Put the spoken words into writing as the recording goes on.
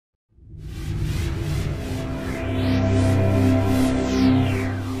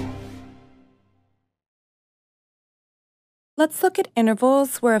Let's look at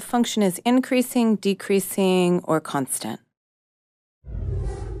intervals where a function is increasing, decreasing, or constant.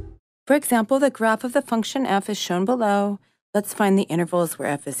 For example, the graph of the function f is shown below. Let's find the intervals where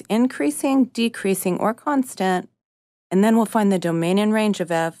f is increasing, decreasing, or constant, and then we'll find the domain and range of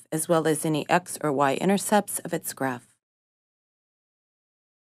f as well as any x or y intercepts of its graph.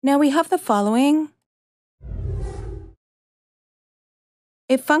 Now we have the following.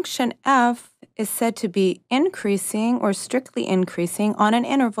 A function f is said to be increasing or strictly increasing on an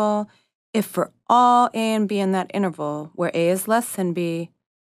interval if for all a and b in that interval, where a is less than b,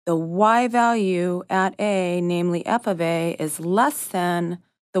 the y value at a, namely f of a, is less than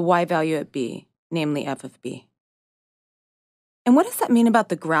the y value at b, namely f of b. And what does that mean about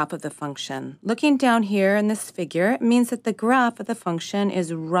the graph of the function? Looking down here in this figure, it means that the graph of the function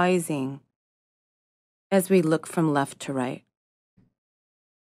is rising as we look from left to right.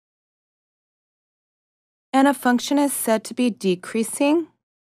 And a function is said to be decreasing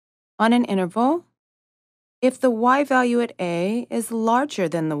on an interval if the y value at a is larger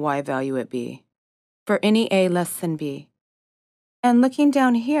than the y value at b, for any a less than b. And looking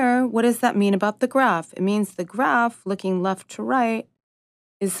down here, what does that mean about the graph? It means the graph, looking left to right,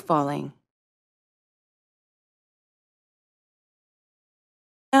 is falling.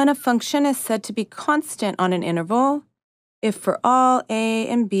 And a function is said to be constant on an interval if for all a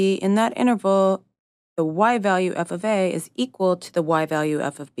and b in that interval, the y value f of a is equal to the y value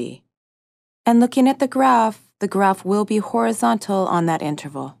f of b. And looking at the graph will be horizontal on that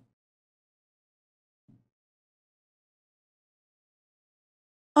interval.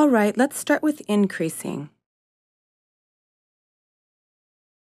 All right, let's start with increasing.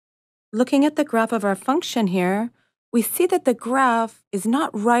 Looking at the graph of our function here, we see that the graph is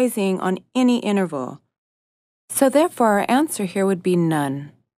not rising on any interval. So therefore, our answer here would be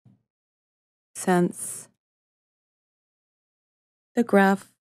none, since the graph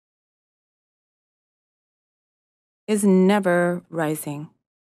is never rising.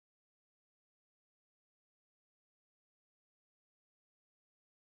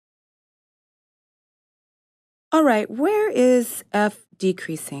 All right, where is f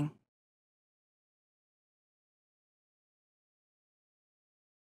decreasing?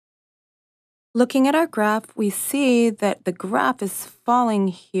 Looking at our graph, we see that the graph is falling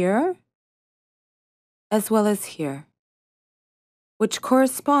here as well as here, which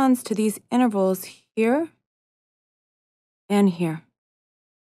corresponds to these intervals here and here.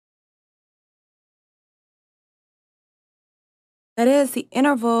 That is, the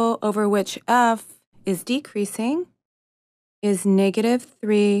interval over which f is decreasing is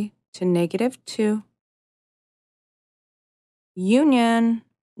 -3 to -2, union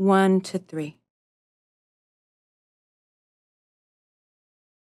 1 to 3.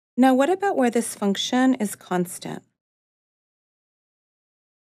 Now, what about where this function is constant?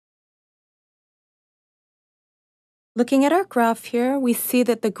 Looking at our graph here, we see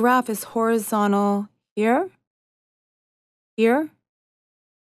that the graph is horizontal here, here,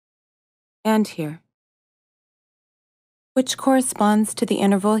 and here, which corresponds to the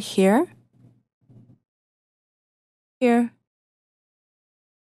interval here, here,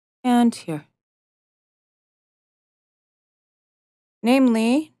 and here.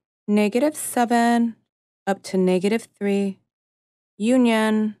 Namely, -7 up to -3,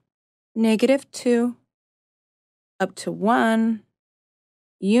 union -2 up to 1,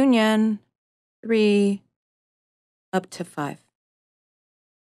 union 3 up to 5.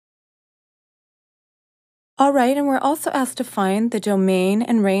 All right, and we're also asked to find the domain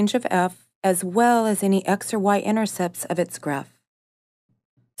and range of f as well as any x or y intercepts of its graph.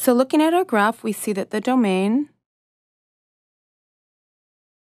 So looking at our graph, we see that the domain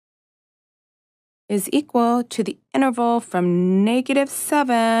is equal to the interval from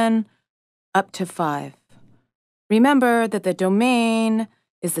 -7 up to 5. Remember that the domain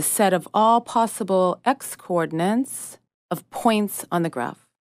is the set of all possible x-coordinates of points on the graph.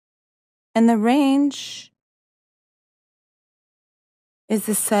 And the range is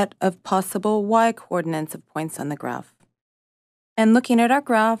the set of possible y-coordinates of points on the graph. And looking at our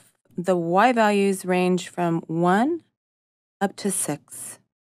graph, the y values range from 1 up to 6.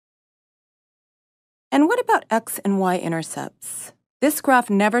 And what about x and y intercepts? This graph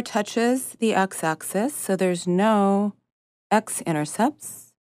never touches the x-axis, so there's no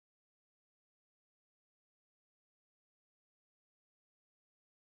x-intercepts.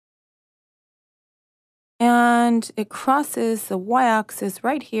 And it crosses the y-axis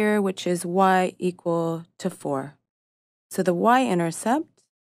right here, which is y equal to 4. So the y-intercept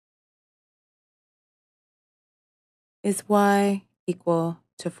is y equal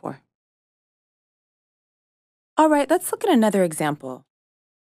to 4. All right, let's look at another example.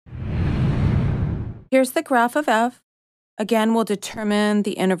 Here's the graph of f. Again, we'll determine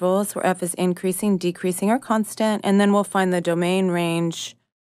the intervals where f is increasing, decreasing, or constant, and then we'll find the domain range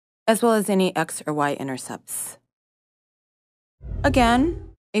as well as any x or y intercepts.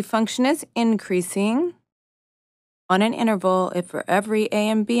 Again, a function is increasing on an interval if for every a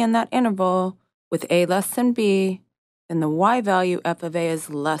and b in that interval with a less than b, then the y value f of a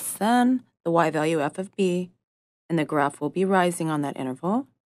is less than the y value f of b, and the graph will be rising on that interval.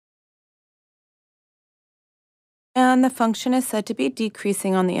 And the function is said to be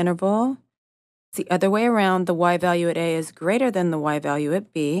decreasing on the interval. It's the other way around. The y value at a is greater than the y value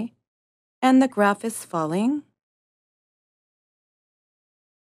at b, and the graph is falling.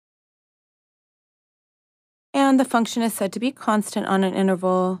 And the function is said to be constant on an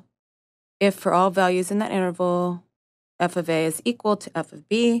interval if for all values in that interval, f of a is equal to f of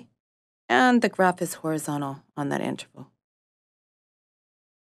b, and the graph is horizontal on that interval.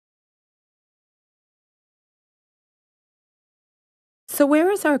 So where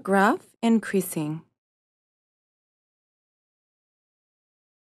is our graph increasing?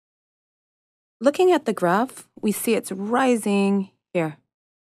 Looking at the graph, we see it's rising here,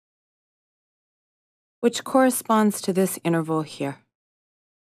 which corresponds to this interval here.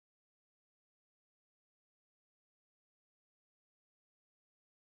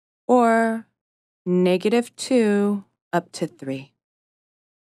 Or -2 up to 3.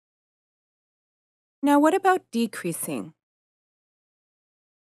 Now what about decreasing?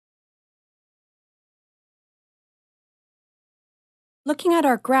 Looking at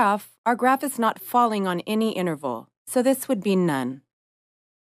our graph is not falling on any interval, so this would be none.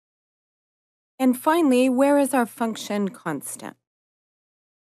 And finally, where is our function constant?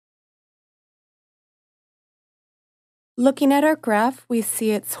 Looking at our graph, we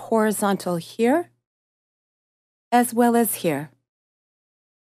see it's horizontal here, as well as here,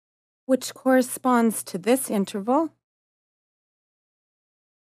 which corresponds to this interval,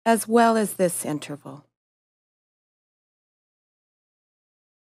 as well as this interval.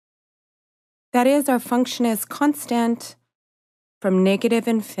 That is, our function is constant from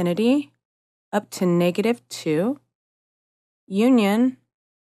 -infinity up to -2, union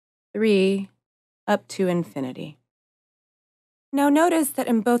 3 up to infinity. Now notice that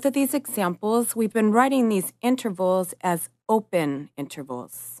in both of these examples, we've been writing these intervals as open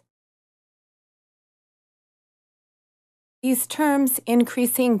intervals. These terms,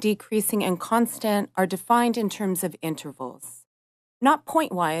 increasing, decreasing, and constant, are defined in terms of intervals. Not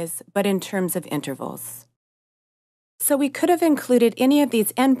point-wise, but in terms of intervals. So we could have included any of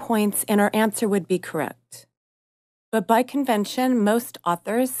these endpoints and our answer would be correct. But by convention, most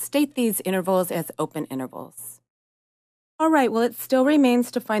authors state these intervals as open intervals. All right, well, it still remains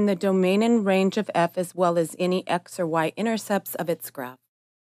to find the domain and range of f as well as any x or y intercepts of its graph.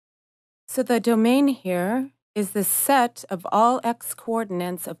 So the domain here is the set of all x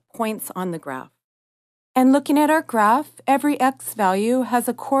coordinates of points on the graph. And looking at our graph, every x value has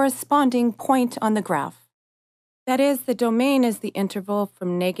a corresponding point on the graph. That is, the domain is the interval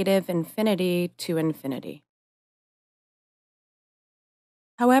from -infinity to infinity.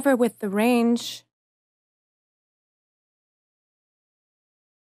 However, with the range,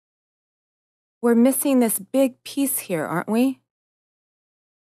 we're missing this big piece here, aren't we?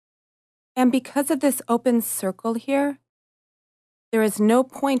 And because of this open circle here, there is no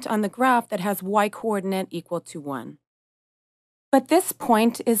point on the graph that has y-coordinate equal to 1. But this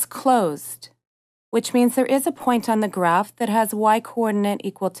point is closed, which means there is a point on the graph that has y-coordinate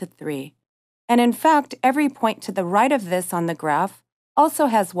equal to 3. And in fact, every point to the right of this on the graph also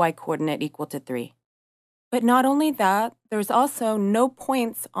has y-coordinate equal to 3. But not only that, there's also no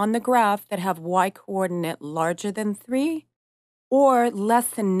points on the graph that have y-coordinate larger than 3 or less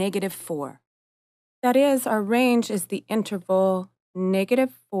than -4. That is, our range is the interval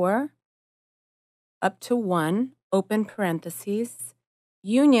 -4 up to 1, open parentheses,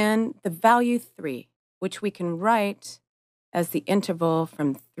 union the value 3, which we can write as the interval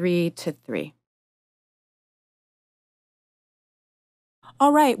from 3 to 3.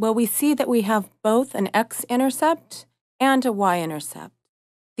 All right, well, we see that we have both an x-intercept and a y-intercept.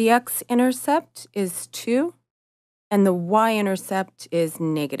 The x-intercept is 2, and the y-intercept is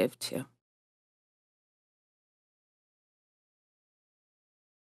 -2.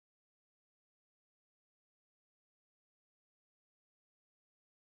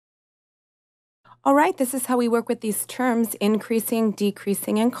 All right, this is how we work with these terms, increasing,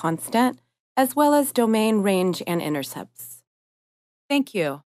 decreasing, and constant, as well as domain, range, and intercepts. Thank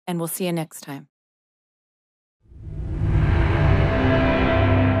you, and we'll see you next time.